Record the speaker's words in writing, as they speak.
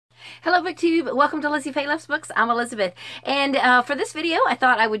Hello BookTube, welcome to Lizzie Faye Loves Books. I'm Elizabeth, and for this video I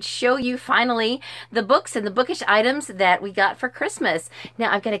thought I would show you finally the books and the bookish items that we got for Christmas.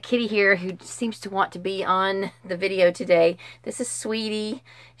 Now I've got a kitty here who seems to want to be on the video today. This is Sweetie.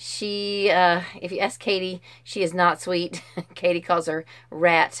 She, if you ask Katie, she is not sweet. Katie calls her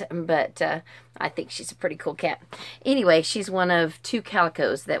Rat, but I think she's a pretty cool cat. Anyway, she's one of two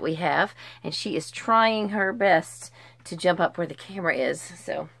calicos that we have, and she is trying her best to jump up where the camera is.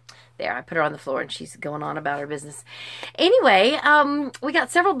 So there, I put her on the floor and she's going on about her business. Anyway, we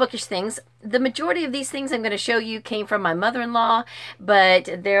got several bookish things. The majority of these things I'm going to show you came from my mother-in-law, but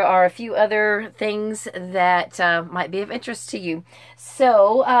there are a few other things that might be of interest to you.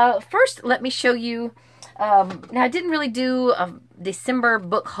 So first, let me show you. Now, I didn't really do a December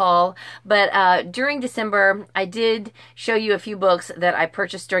book haul, but during December, I did show you a few books that I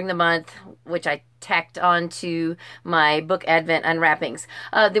purchased during the month, which I tacked on to my book Advent unwrappings.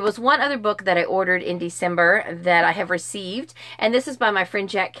 There was one other book that I ordered in December that I have received, and this is by my friend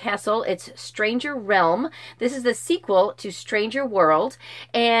Jack Castle. It's Stranger Realm. This is the sequel to Stranger World,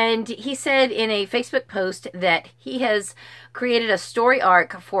 and he said in a Facebook post that he has created a story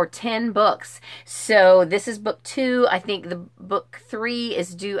arc for 10 books. So this is book 2. I think the book 3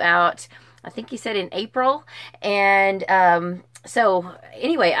 is due out, I think he said in April. And so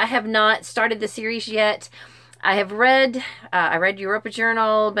anyway, I have not started the series yet. I have read, I read Europa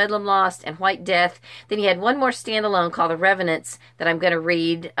Journal, Bedlam Lost, and White Death. Then he had one more standalone called The Revenants that I'm going to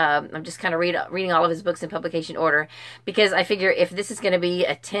read. I'm just kind of reading all of his books in publication order, because I figure if this is going to be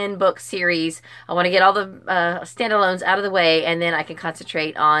a 10-book series, I want to get all the standalones out of the way, and then I can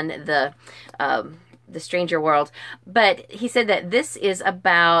concentrate on the Stranger World. But he said that this is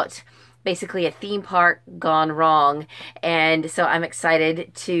about basically a theme park gone wrong, and so I'm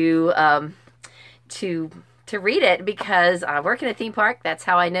excited to read it because I work in a theme park. That's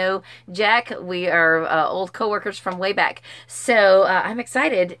how I know Jack. We are old co-workers from way back. So I'm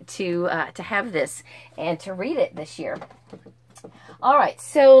excited to have this and to read it this year. All right,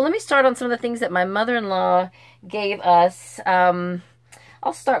 so let me start on some of the things that my mother-in-law gave us.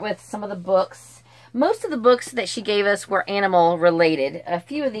 I'll start with some of the books. Most of the books that she gave us were animal related. A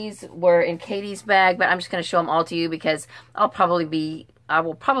few of these were in Katie's bag, but I'm just going to show them all to you because I will probably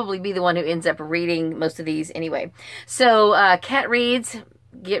be the one who ends up reading most of these anyway. So Cat Reads,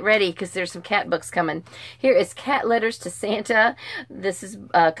 get ready because there's some cat books coming. Here is Cat Letters to Santa. This is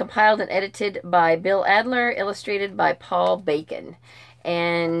compiled and edited by Bill Adler, illustrated by Paul Bacon.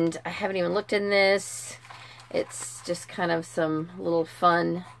 And I haven't even looked in this. It's just kind of some little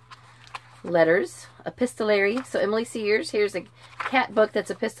fun letters. Epistolary. So Emily Sears, here's a cat book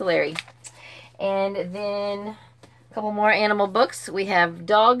that's epistolary. And then a couple more animal books. We have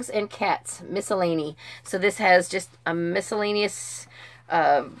Dogs and Cats, Miscellany. So this has just a miscellaneous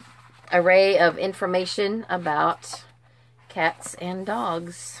array of information about cats and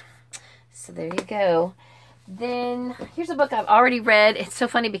dogs. So there you go. Then here's a book I've already read. It's so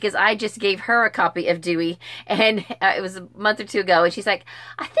funny because I just gave her a copy of Dewey, and it was a month or two ago, and she's like,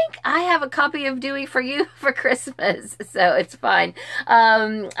 I think I have a copy of Dewey for you for Christmas. So it's fine.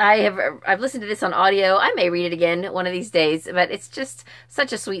 I've listened to this on audio. I may read it again one of these days, but it's just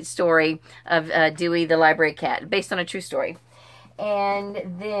such a sweet story of Dewey the library cat, based on a true story.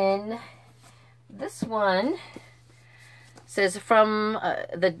 And then this one says from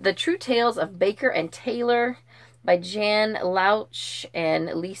the True Tales of Baker and Taylor by Jan Lauch and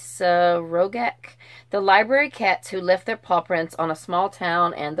Lisa Rogak. The library cats who left their paw prints on a small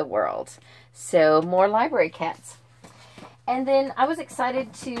town and the world. So more library cats. And then I was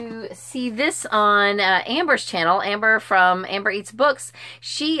excited to see this on Amber's channel, Amber from Amber Eats Books.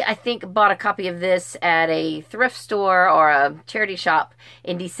 She, I think, bought a copy of this at a thrift store or a charity shop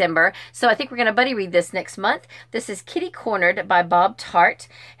in December. So I think we're going to buddy read this next month. This is Kitty Cornered by Bob Tart.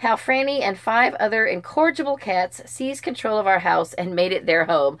 How Franny and 5 other incorrigible cats seized control of our house and made it their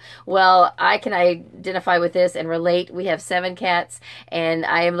home. Well, I can identify with this and relate. We have 7 cats, and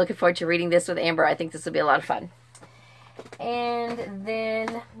I am looking forward to reading this with Amber. I think this will be a lot of fun. And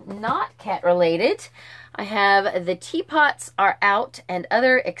then, not cat related, I have The Teapots Are Out and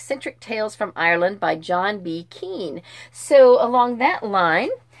Other Eccentric Tales from Ireland by John B. Keane. So along that line,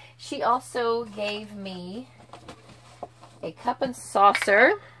 she also gave me a cup and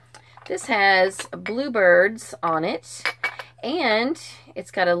saucer. This has bluebirds on it, and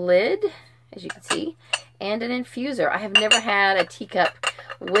it's got a lid, as you can see, and an infuser. I have never had a teacup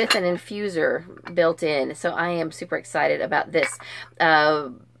with an infuser built in, so I am super excited about this.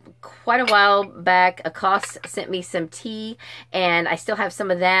 quite a while back, Accost sent me some tea, and I still have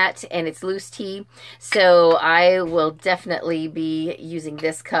some of that, and it's loose tea. So I will definitely be using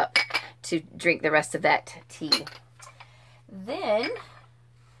this cup to drink the rest of that tea. Then,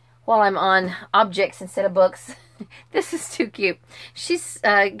 while I'm on objects instead of books, this is too cute. She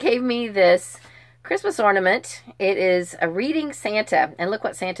gave me this Christmas ornament. It is a reading Santa, and look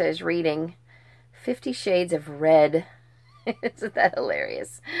what Santa is reading. 50 Shades of Red. Isn't that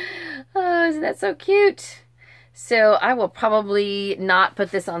hilarious? Oh, isn't that so cute? So I will probably not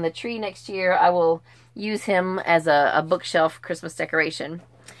put this on the tree next year. I will use him as a bookshelf Christmas decoration.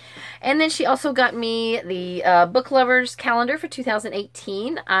 And then she also got me the Book Lovers calendar for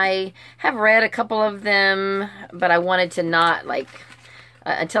 2018. I have read a couple of them, but I wanted to not, like,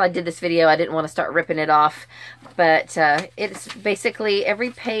 until I did this video, I didn't want to start ripping it off. But it's basically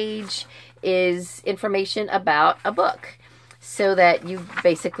every page is information about a book, so that you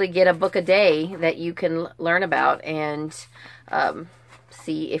basically get a book a day that you can learn about and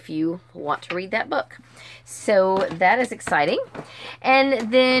see if you want to read that book. So that is exciting.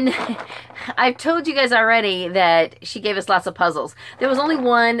 And then I've told you guys already that she gave us lots of puzzles. There was only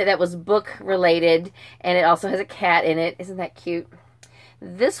one that was book related, and it also has a cat in it. Isn't that cute?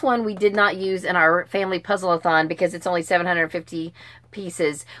 This one we did not use in our family puzzle-a-thon because it's only 750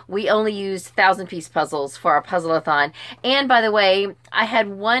 pieces. We only used 1,000-piece puzzles for our puzzle-a-thon. And by the way, I had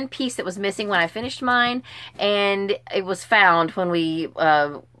one piece that was missing when I finished mine, and it was found when we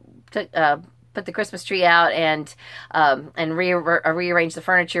put the Christmas tree out and rearranged the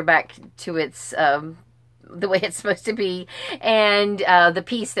furniture back to its the way it's supposed to be, and the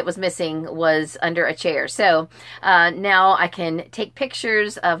piece that was missing was under a chair. So now I can take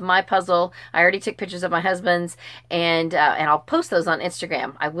pictures of my puzzle. I already took pictures of my husband's, and I'll post those on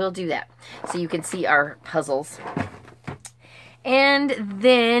Instagram. I will do that so you can see our puzzles. And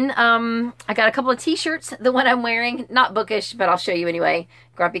then I got a couple of t-shirts. The one I'm wearing, not Bookish, but I'll show you anyway.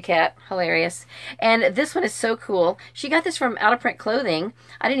 Grumpy Cat, hilarious. And this one is so cool. She got this from Out of Print Clothing.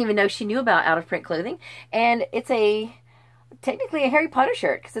 I didn't even know she knew about Out of Print Clothing. And it's technically a Harry Potter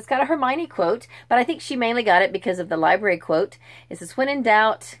shirt because it's got a Hermione quote, but I think she mainly got it because of the library quote. It says, "When in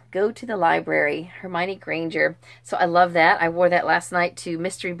doubt, go to the library." Hermione Granger. So I love that. I wore that last night to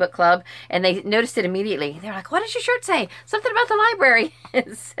Mystery Book Club, and they noticed it immediately. They're like, "What does your shirt say? Something about the library."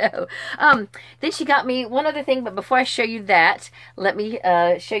 So then she got me one other thing, but before I show you that, let me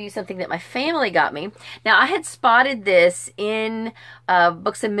show you something that my family got me. Now, I had spotted this in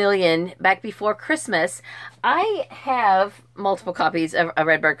Books A Million back before Christmas. I have multiple copies of A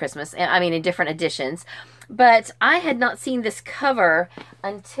Redbird Christmas, I mean in different editions, but I had not seen this cover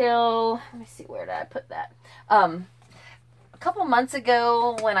until, let me see, where did I put that? A couple months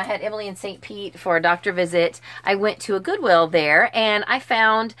ago when I had Emily in St. Pete for a doctor visit, I went to a Goodwill there, and I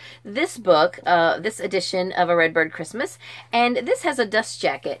found this book, this edition of A Redbird Christmas, and this has a dust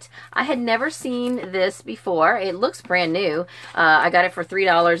jacket. I had never seen this before. It looks brand new. I got it for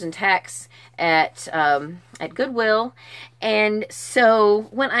 $3 in tax at Goodwill. And so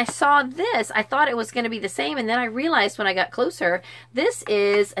when I saw this, I thought it was going to be the same, and then I realized when I got closer, this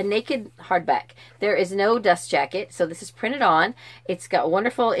is a naked hardback. There is no dust jacket, so this is printed on. It's got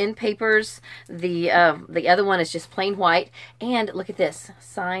wonderful end papers. The other one is just plain white, and look at this,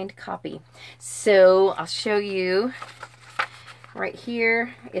 signed copy. So I'll show you right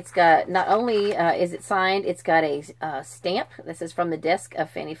here. It's got, not only is it signed, it's got a stamp. This is from the desk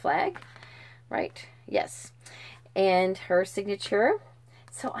of Fannie Flagg. Right? Yes. And her signature.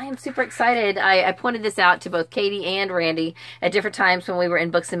 So I am super excited. I pointed this out to both Katie and Randy at different times when we were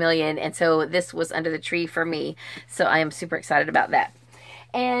in Books A Million, and so this was under the tree for me. So I am super excited about that.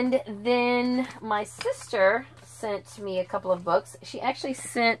 And then my sister sent me a couple of books. She actually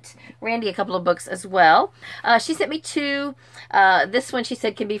sent Randy a couple of books as well. She sent me two. This one she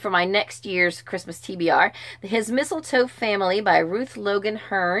said can be for my next year's Christmas TBR. His Mistletoe Family by Ruth Logan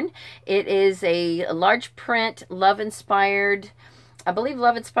Hearn. It is a large print, love-inspired. I believe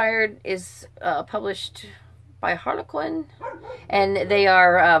Love Inspired is published by Harlequin, and they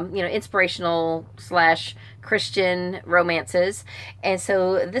are you know, inspirational / Christian romances. And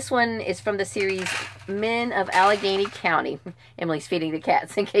so this one is from the series Men of Allegheny County. Emily's feeding the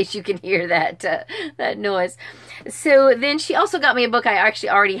cats in case you can hear that that noise. So then she also got me a book I actually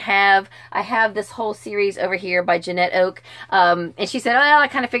already have. I have this whole series over here by Jeanette Oak, and she said, "Oh, I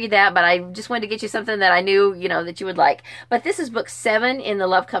kind of figured that, but I just wanted to get you something that I knew, you know, that you would like." But this is book 7 in the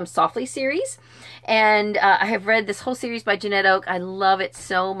Love Comes Softly series, and I have read this whole series by Jeanette Oak. I love it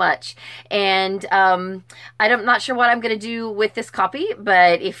so much, and I'm not sure what I'm going to do with this copy,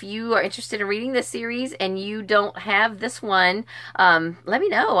 but if you are interested in reading this series and you don't have this one, let me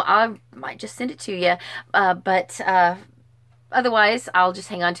know. I might just send it to you. Otherwise, I'll just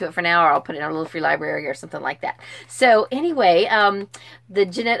hang on to it for now, or I'll put it in our little free library or something like that. So anyway, the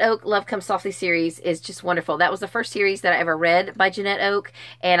Jeanette Oke Love Comes Softly series is just wonderful. That was the first series that I ever read by Jeanette Oke,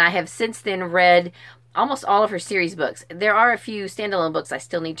 and I have since then read almost all of her series books. There are a few standalone books I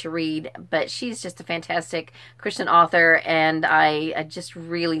still need to read, but she's just a fantastic Christian author, and I just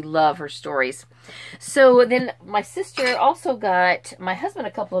really love her stories. So then my sister also got my husband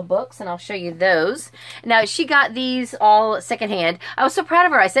a couple of books, and I'll show you those. Now, she got these all secondhand. I was so proud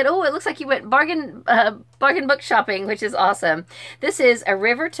of her. I said, oh, it looks like you went bargain book shopping, which is awesome. This is A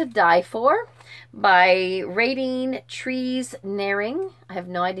River to Die For by Radine Trees Naring. I have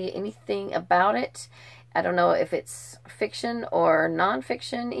no idea anything about it. I don't know if it's fiction or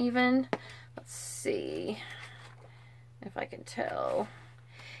nonfiction even. Let's see if I can tell.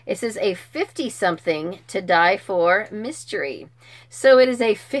 It says a 50-something to die for mystery. So it is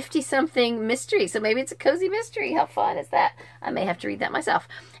a 50-something mystery. So maybe it's a cozy mystery. How fun is that? I may have to read that myself.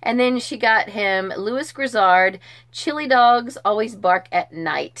 And then she got him Louis Grizzard, Chili Dogs Always Bark at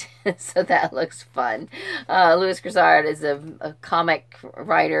Night. So that looks fun. Louis Grizzard is a comic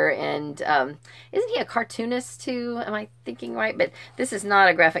writer, and isn't he a cartoonist too? Am I thinking right? But this is not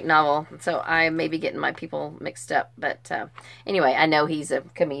a graphic novel, so I may be getting my people mixed up. But anyway, I know he's a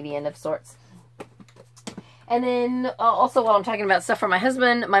comedian of sorts. And then also, while I'm talking about stuff for my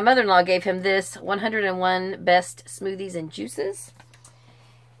husband, my mother-in-law gave him this 101 Best Smoothies and Juices.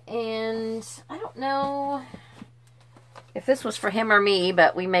 And I don't know if this was for him or me,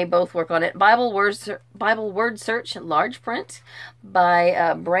 but we may both work on it. Bible Word Search, large print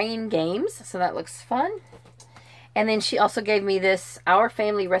by Brain Games. So that looks fun. And then she also gave me this Our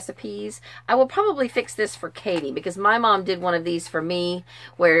Family Recipes. I will probably fix this for Katie, because my mom did one of these for me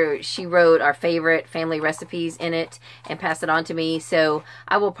where she wrote our favorite family recipes in it and passed it on to me. So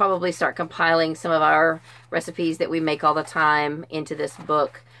I will probably start compiling some of our recipes that we make all the time into this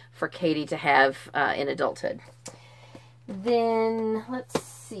book for Katie to have in adulthood. Then, let's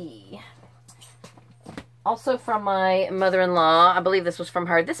see. Also from my mother-in-law, I believe this was from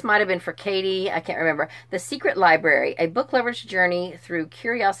her. This might have been for Katie. I can't remember. The Secret Library, A Book Lover's Journey Through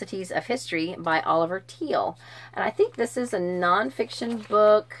Curiosities of History by Oliver Teal. And I think this is a nonfiction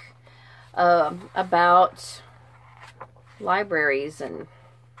book about libraries and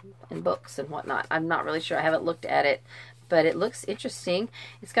books and whatnot. I'm not really sure. I haven't looked at it, but it looks interesting.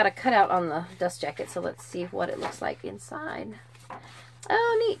 It's got a cutout on the dust jacket, so let's see what it looks like inside.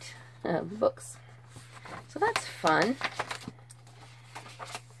 Oh, neat. Books. So that's fun.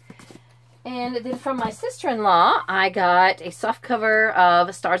 And then from my sister-in-law, I got a softcover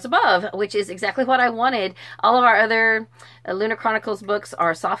of Stars Above, which is exactly what I wanted. All of our other Lunar Chronicles books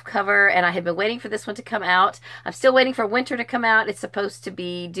are softcover, and I had been waiting for this one to come out. I'm still waiting for Winter to come out. It's supposed to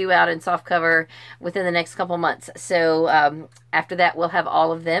be due out in softcover within the next couple months. So after that, we'll have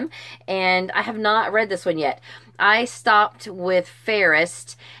all of them. And I have not read this one yet. I stopped with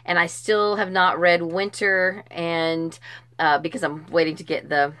Fairest, and I still have not read Winter, and because I'm waiting to get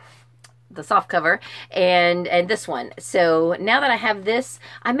the soft cover and this one. So now that I have this,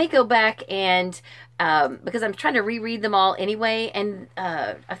 I may go back and because I'm trying to reread them all anyway, and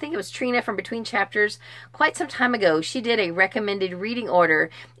I think it was Trina from Between Chapters quite some time ago. She did a recommended reading order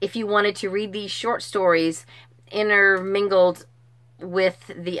if you wanted to read these short stories intermingled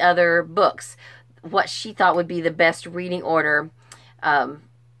with the other books, what she thought would be the best reading order.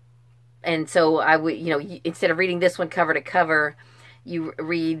 And so I would, you know, instead of reading this one cover to cover, you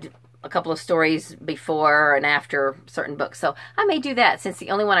read a couple of stories before and after certain books. So I may do that, since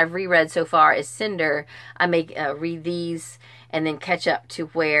the only one I've reread so far is Cinder. I may read these and then catch up to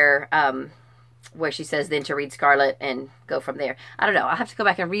where she says then to read Scarlet and go from there. I don't know. I'll have to go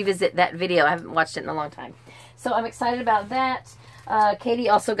back and revisit that video. I haven't watched it in a long time. So I'm excited about that. Katie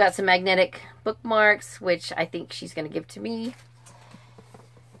also got some magnetic bookmarks, which I think she's going to give to me.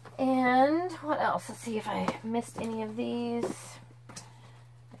 And what else? Let's see if I missed any of these.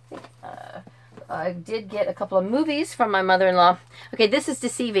 I did get a couple of movies from my mother-in-law. Okay, this is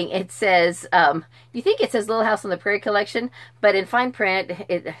deceiving. It says, you think it says Little House on the Prairie collection, but in fine print,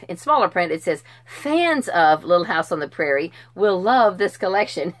 in smaller print, it says fans of Little House on the Prairie will love this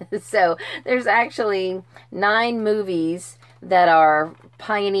collection. So there's actually 9 movies that are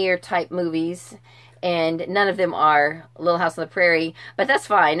pioneer type movies, and none of them are Little House on the Prairie, but that's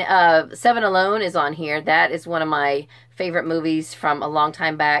fine. 7 Alone is on here. That is one of my favorite movies from a long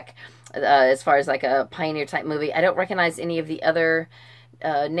time back, as far as like a pioneer type movie. I don't recognize any of the other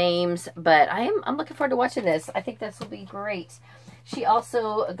names, but I'm looking forward to watching this. I think this will be great. She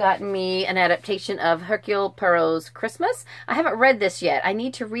also got me an adaptation of Hercule Poirot's Christmas. I haven't read this yet. I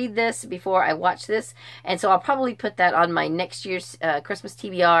need to read this before I watch this, and so I'll probably put that on my next year's Christmas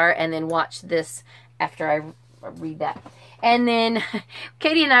TBR and then watch this after I read that. And then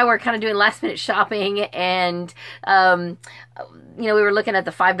Katie and I were kind of doing last minute shopping, and you know, we were looking at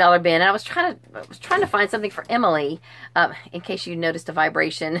the $5 bin, and I was trying to find something for Emily. In case you noticed a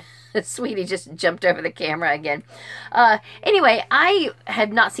vibration, Sweetie just jumped over the camera again. Anyway, I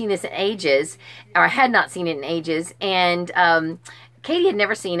had not seen this in ages, or I had not seen it in ages, and Katie had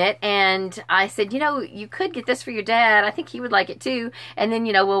never seen it, and I said, you know, you could get this for your dad. I think he would like it too, and then,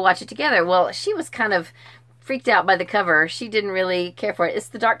 you know, we'll watch it together. Well, she was kind of freaked out by the cover. She didn't really care for it. It's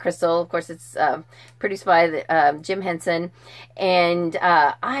The Dark Crystal. Of course, it's produced by Jim Henson, and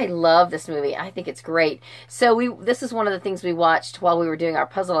I love this movie. I think it's great. So this is one of the things we watched while we were doing our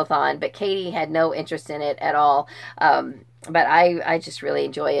puzzle-a-thon, but Katie had no interest in it at all. But I just really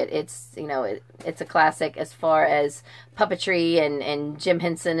enjoy it. It's, you know, it's a classic as far as puppetry and Jim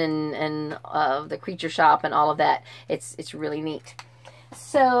Henson and the Creature Shop and all of that. It's really neat.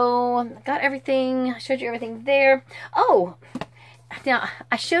 So, got everything. I showed you everything there. Oh, now,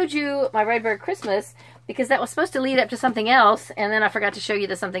 I showed you my Redbird Christmas because that was supposed to lead up to something else, and then I forgot to show you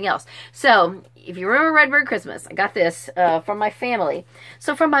the something else. So, if you remember Redbird Christmas, I got this from my family.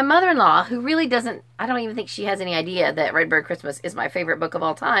 So, from my mother-in-law, who really doesn't, I don't even think she has any idea that Redbird Christmas is my favorite book of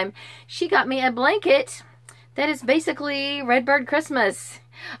all time, she got me a blanket that is basically Redbird Christmas.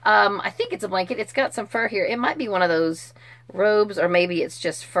 I think it's a blanket. It's got some fur here. It might be one of those robes, or maybe it's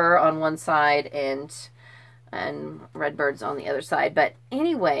just fur on one side and redbirds on the other side. But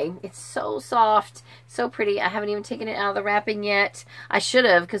anyway, it's so soft, so pretty. I haven't even taken it out of the wrapping yet. I should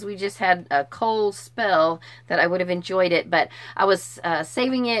have, because we just had a cold spell that I would have enjoyed it, but I was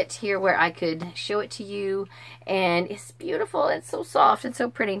saving it here where I could show it to you, and it's beautiful. It's so soft and so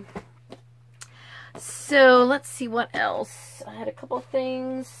pretty. So let's see what else. I had a couple of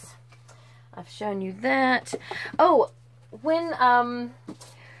things. I've shown you that. Oh, when I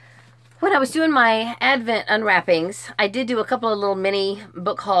was doing my Advent unwrappings, I did do a couple of little mini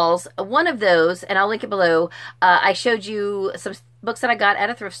book hauls. One of those, and I'll link it below, I showed you some books that I got at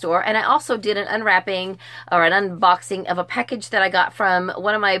a thrift store, and I also did an unwrapping or an unboxing of a package that I got from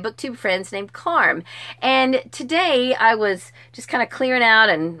one of my booktube friends named Carm. And today I was just kind of clearing out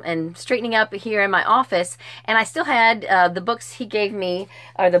and straightening up here in my office, and I still had the books he gave me,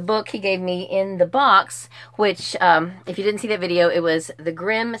 or the book he gave me in the box, which if you didn't see that video, it was The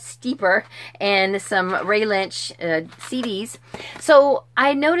Grim Steeper and some Ray Lynch CDs. So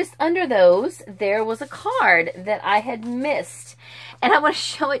I noticed under those there was a card that I had missed, and I want to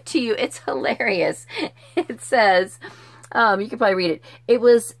show it to you. It's hilarious. It says, you can probably read it. It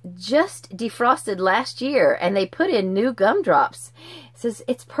was just defrosted last year, and they put in new gumdrops. It says,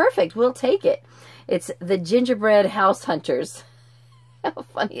 it's perfect. We'll take it. It's the Gingerbread House Hunters. How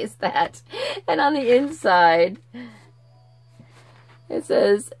funny is that? And on the inside, it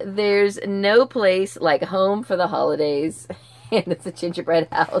says, there's no place like home for the holidays. And it's a gingerbread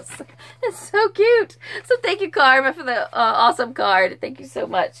house. It's so cute. So thank you, Karma, for the awesome card. Thank you so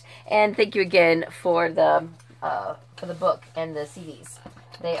much. And thank you again for the book and the CDs.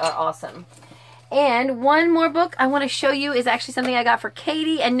 They are awesome. And one more book I want to show you is actually something I got for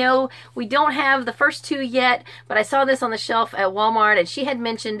Katie. And no, we don't have the first two yet, but I saw this on the shelf at Walmart, and she had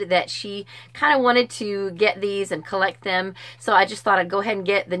mentioned that she kind of wanted to get these and collect them. So I just thought I'd go ahead and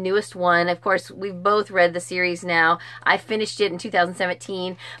get the newest one. Of course, we've both read the series now. I finished it in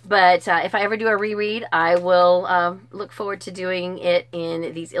 2017, but if I ever do a reread, I will look forward to doing it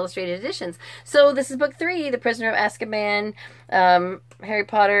in these illustrated editions. So this is book 3, The Prisoner of Azkaban, Harry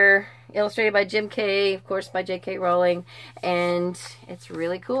Potter, illustrated by Jim Kay, of course by J.K. Rowling, and it's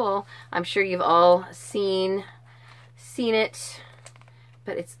really cool. I'm sure you've all seen it,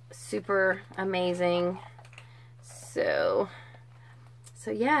 but it's super amazing. So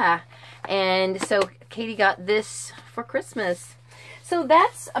yeah, and so Katie got this for Christmas. So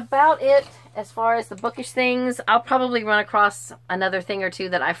that's about it as far as the bookish things. I'll probably run across another thing or two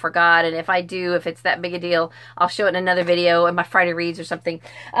that I forgot, and if I do, if it's that big a deal, I'll show it in another video in my Friday Reads or something.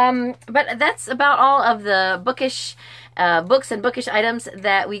 But that's about all of the bookish books and bookish items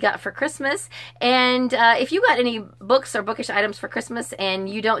that we got for Christmas. And if you got any books or bookish items for Christmas and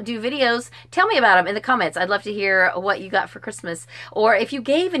you don't do videos, tell me about them in the comments. I'd love to hear what you got for Christmas, or if you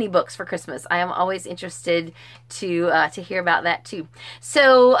gave any books for Christmas. I am always interested to hear about that too.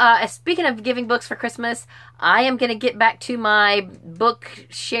 So speaking of giving books for Christmas, I am going to get back to my book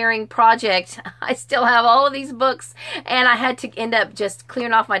sharing project. I still have all of these books, and I had to end up just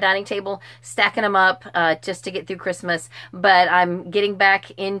clearing off my dining table, stacking them up just to get through Christmas. But I'm getting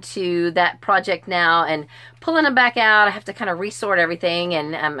back into that project now and pulling them back out. I have to kind of resort everything,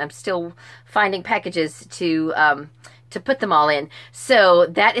 and I'm still finding packages to put them all in. So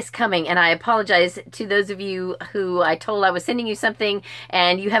that is coming, and I apologize to those of you who I told I was sending you something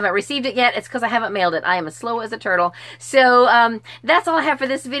and you haven't received it yet. It's because I haven't mailed it. I am as slow as a turtle. So that's all I have for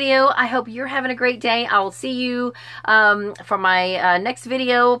this video. I hope you're having a great day. I will see you for my next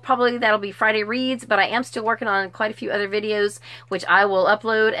video. Probably that'll be Friday Reads, but I am still working on quite a few other videos, which I will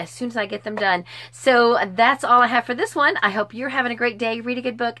upload as soon as I get them done. So that's all I have for this one. I hope you're having a great day. Read a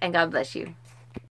good book, and God bless you.